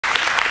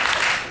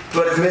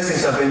but it's missing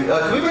something.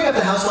 Can we bring up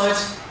the house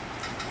lights?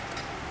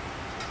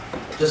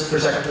 Just for a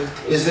second, please.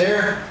 Is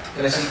there,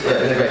 can I see?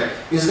 Yeah, great.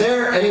 Is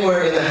there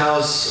anywhere in the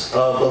house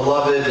a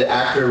beloved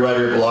actor,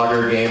 writer,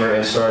 blogger, gamer,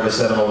 and star of a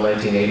seminal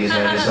 1980s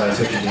 90s science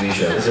fiction TV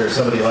show? Is there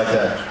somebody like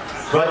that?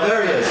 Right,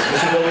 there he is,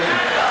 Mr. Wil Wheaton.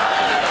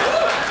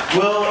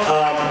 Well,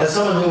 as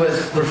someone who has,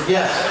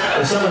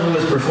 as someone who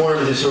has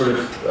performed this sort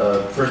of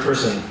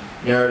first-person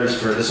narratives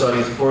for this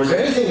audience before, is there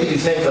anything that you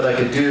think that I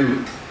could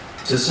do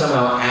to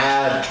somehow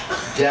add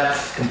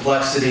depth,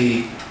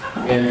 complexity,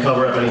 and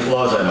cover up any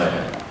flaws I might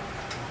have?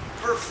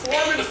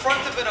 Perform in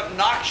front of an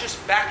obnoxious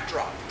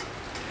backdrop.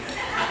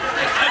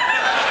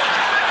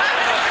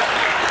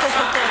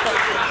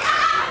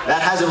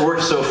 That hasn't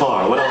worked so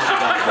far. What else you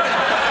got for me?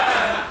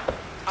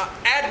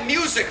 Add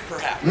music,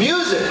 perhaps.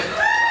 Music?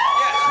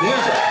 Yes.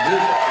 Music.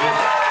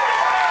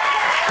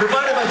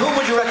 Provided by whom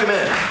would you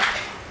recommend?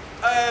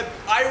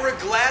 Ira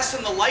Glass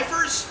and the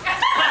Lifers?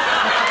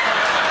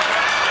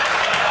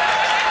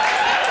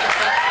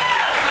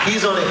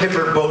 He's on a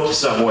hipper boat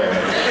somewhere.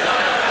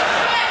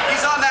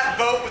 He's on that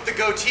boat with the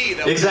goatee.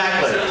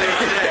 Exactly.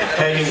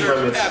 Hanging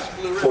from its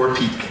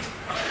forepeak.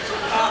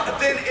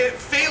 Then,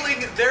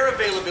 failing their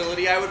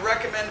availability, I would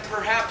recommend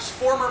perhaps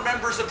former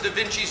members of Da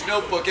Vinci's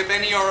Notebook, if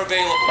any are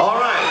available. All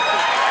right.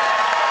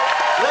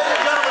 Ladies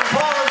and gentlemen,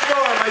 Paul and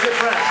Storm, my good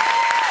friend.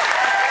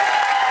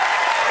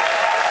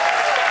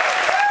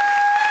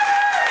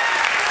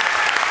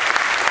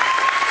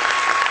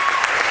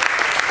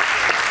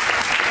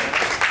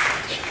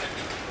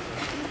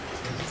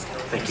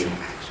 Thank you.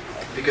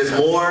 Because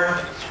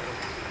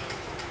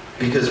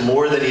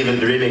more than even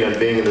dreaming of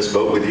being in this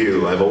boat with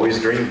you, I've always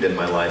dreamed in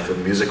my life of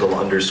musical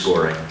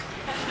underscoring.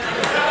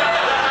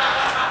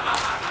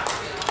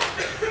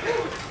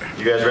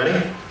 You guys ready?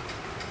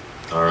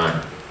 All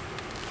right.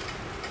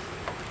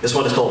 This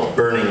one is called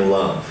Burning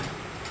Love.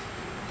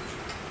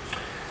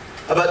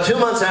 About 2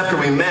 months after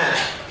we met,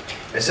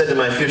 I said to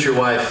my future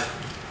wife,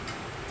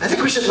 I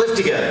think we should live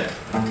together.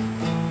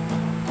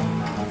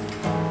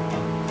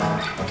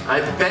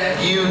 I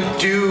bet you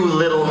do,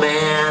 little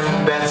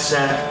man, Beth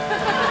said.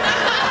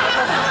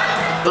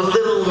 The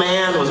little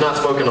man was not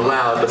spoken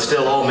aloud, but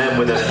still all men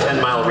within a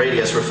 10-mile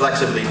radius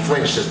reflexively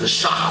flinched as the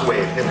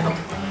shockwave hit him.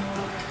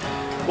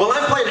 Well,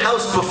 I've played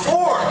house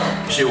before,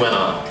 she went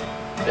on.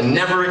 And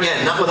never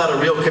again, not without a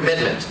real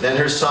commitment. Then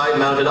her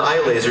side-mounted eye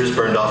lasers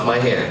burned off my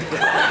hair.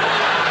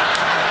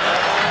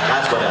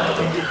 That's what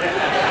happened.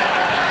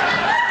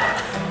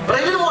 But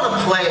I didn't want to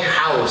play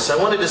house. I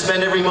wanted to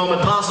spend every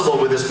moment possible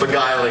with this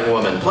beguiling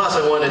woman. Plus,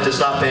 I wanted to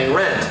stop paying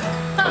rent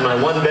on my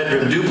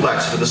one-bedroom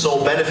duplex for the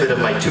sole benefit of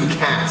my 2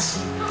 cats.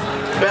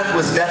 Beth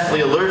was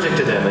deathly allergic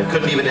to them and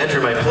couldn't even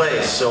enter my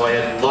place, so I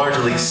had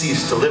largely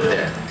ceased to live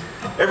there.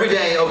 Every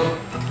day,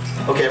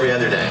 okay, every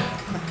other day.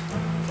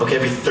 Okay,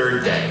 every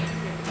third day.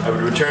 I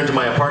would return to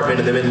my apartment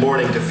in the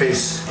mid-morning to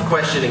face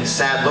questioning,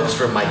 sad looks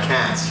from my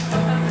cats.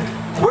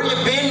 Where you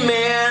been,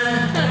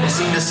 man? They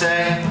seemed to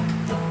say.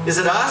 Is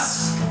it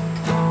us?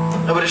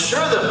 I would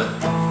assure them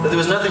that there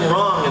was nothing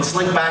wrong and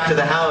slink back to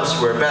the house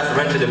where Beth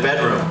rented a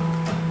bedroom.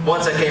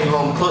 Once I came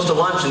home close to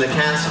lunch and the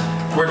cats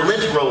were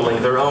lint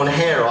rolling their own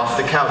hair off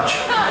the couch.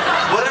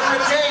 Whatever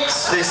it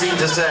takes, they seemed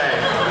to say.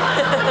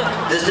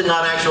 This did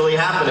not actually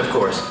happen, of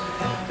course.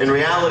 In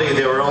reality,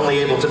 they were only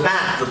able to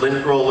bat the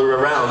lint roller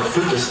around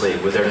fruitlessly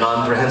with their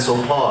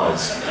non-prehensile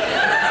paws.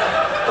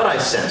 But I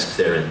sensed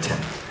their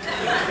intent.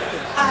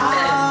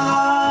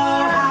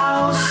 Our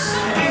house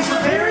is a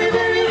very,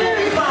 very,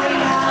 very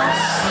fine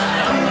house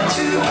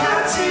with 2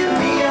 cats in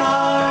the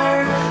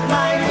yard.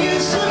 Life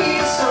used to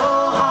be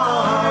so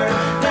hard.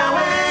 Now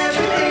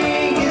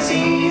everything is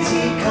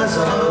easy because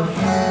of you.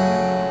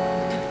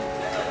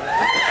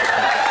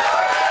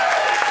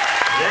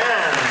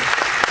 Then,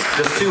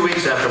 just 2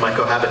 weeks after my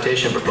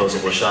cohabitation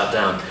proposal was shot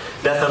down,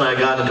 Beth and I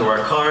got into our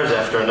cars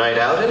after a night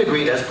out and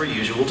agreed, as per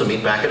usual, to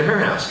meet back at her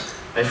house.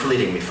 I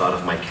fleetingly thought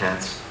of my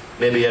cats.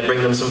 Maybe I'd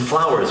bring them some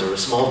flowers or a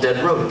small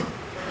dead rodent.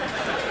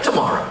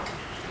 Tomorrow.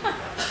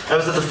 I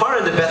was at the far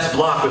end of Beth's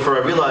block before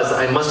I realized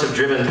that I must have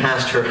driven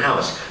past her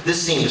house. This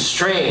seemed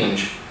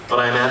strange, but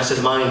I'm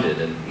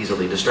absent-minded and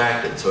easily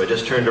distracted, so I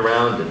just turned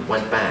around and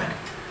went back.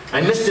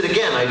 I missed it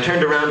again. I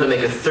turned around to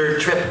make a 3rd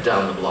trip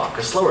down the block,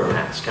 a slower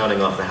pass,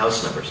 counting off the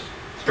house numbers.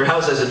 Her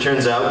house, as it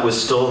turns out,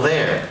 was still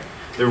there.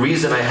 The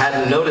reason I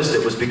hadn't noticed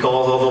it was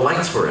because all the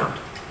lights were out,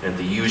 and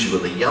the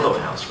usually yellow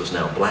house was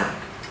now black.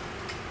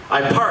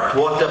 I parked,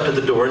 walked up to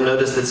the door, and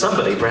noticed that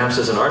somebody, perhaps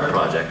as an art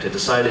project, had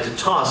decided to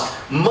toss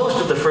most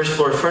of the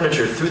first-floor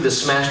furniture through the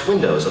smashed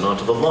windows and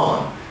onto the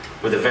lawn,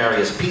 where the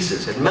various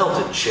pieces had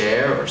melted,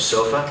 chair or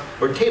sofa,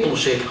 or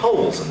table-shaped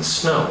holes in the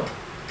snow.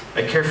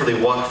 I carefully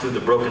walked through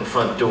the broken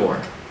front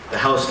door. The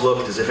house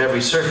looked as if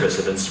every surface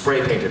had been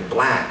spray-painted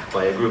black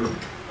by a group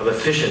of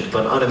efficient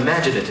but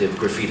unimaginative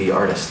graffiti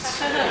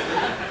artists.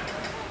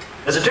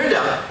 As it turned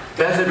out,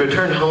 Beth had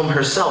returned home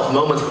herself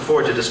moments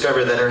before to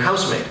discover that her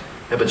housemate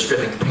had been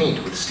stripping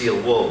paint with steel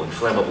wool and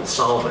flammable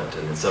solvent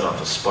and had set off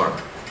a spark.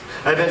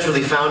 I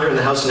eventually found her in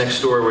the house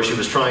next door where she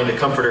was trying to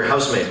comfort her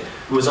housemate,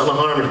 who was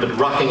unharmed but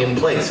rocking in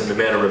place in the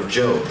manner of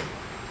Job.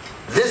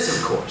 This,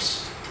 of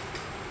course,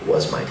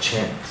 was my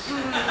chance.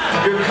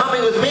 "You're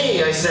coming with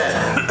me," I said.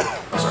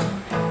 Oh, sorry.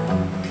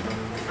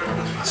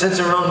 Since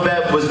her own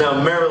bed was now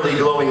merrily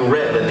glowing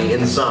red in the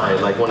inside,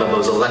 like one of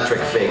those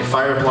electric fake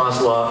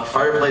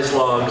fireplace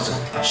logs,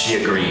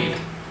 she agreed.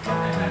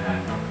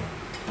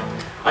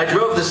 I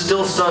drove the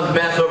still-stunned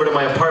Beth over to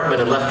my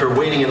apartment and left her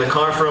waiting in the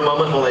car for a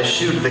moment while I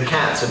shooed the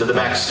cats into the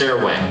back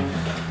stairway.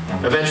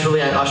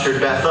 Eventually, I ushered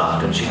Beth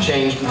up, and she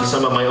changed into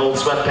some of my old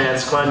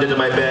sweatpants, climbed into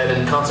my bed,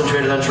 and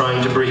concentrated on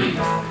trying to breathe.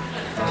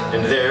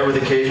 And there, with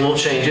occasional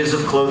changes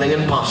of clothing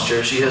and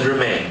posture, she has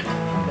remained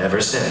ever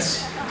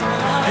since.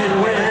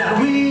 And when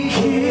we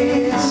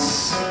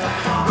kiss,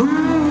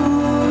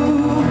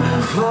 ooh,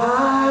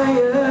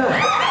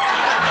 fire.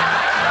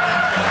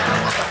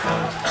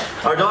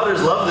 Our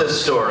daughters love this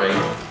story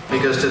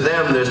because to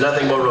them there's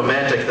nothing more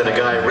romantic than a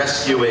guy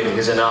rescuing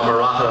his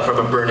inamorata from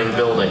a burning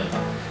building.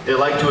 They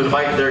like to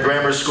invite their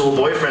grammar school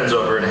boyfriends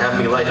over and have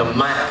me light a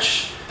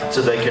match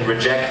so they can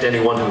reject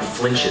anyone who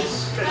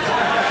flinches.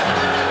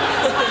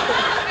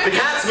 The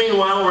cats,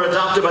 meanwhile, were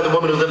adopted by the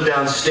woman who lived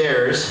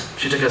downstairs.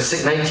 She took a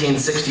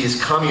 1960s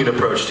commune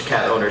approach to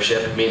cat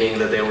ownership, meaning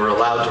that they were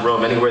allowed to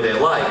roam anywhere they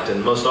liked,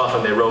 and most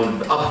often they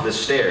roamed up the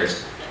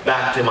stairs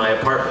back to my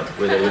apartment,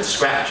 where they would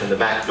scratch on the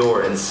back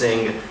door and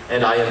sing,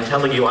 "And I Am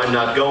Telling You I'm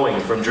Not Going"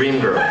 from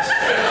Dreamgirls.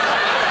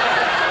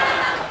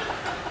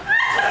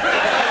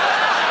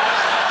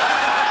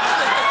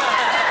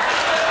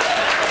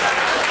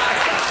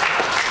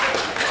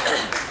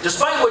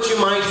 Despite what you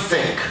might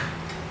think,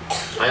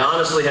 I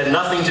honestly had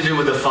nothing to do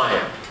with the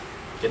fire.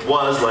 It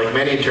was, like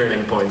many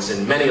turning points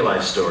in many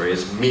life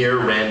stories, mere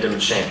random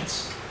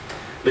chance.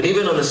 But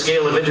even on the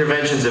scale of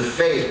interventions of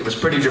fate, it was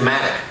pretty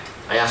dramatic.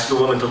 I asked a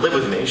woman to live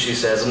with me. She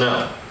says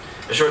no.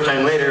 A short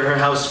time later, her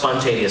house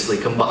spontaneously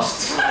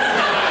combusts.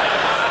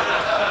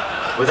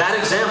 With that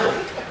example,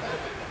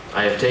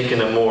 I have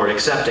taken a more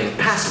accepting,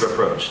 passive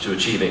approach to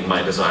achieving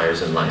my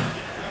desires in life.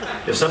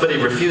 If somebody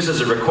refuses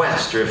a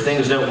request, or if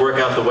things don't work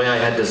out the way I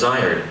had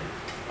desired,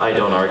 I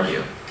don't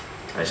argue.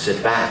 I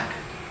sit back,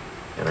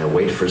 and I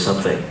wait for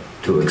something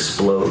to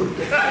explode.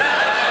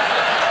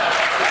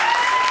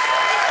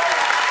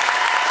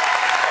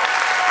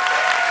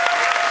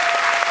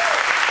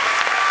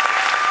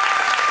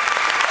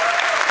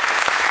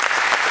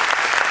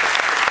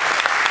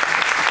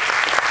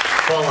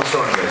 Paul and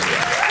Storm,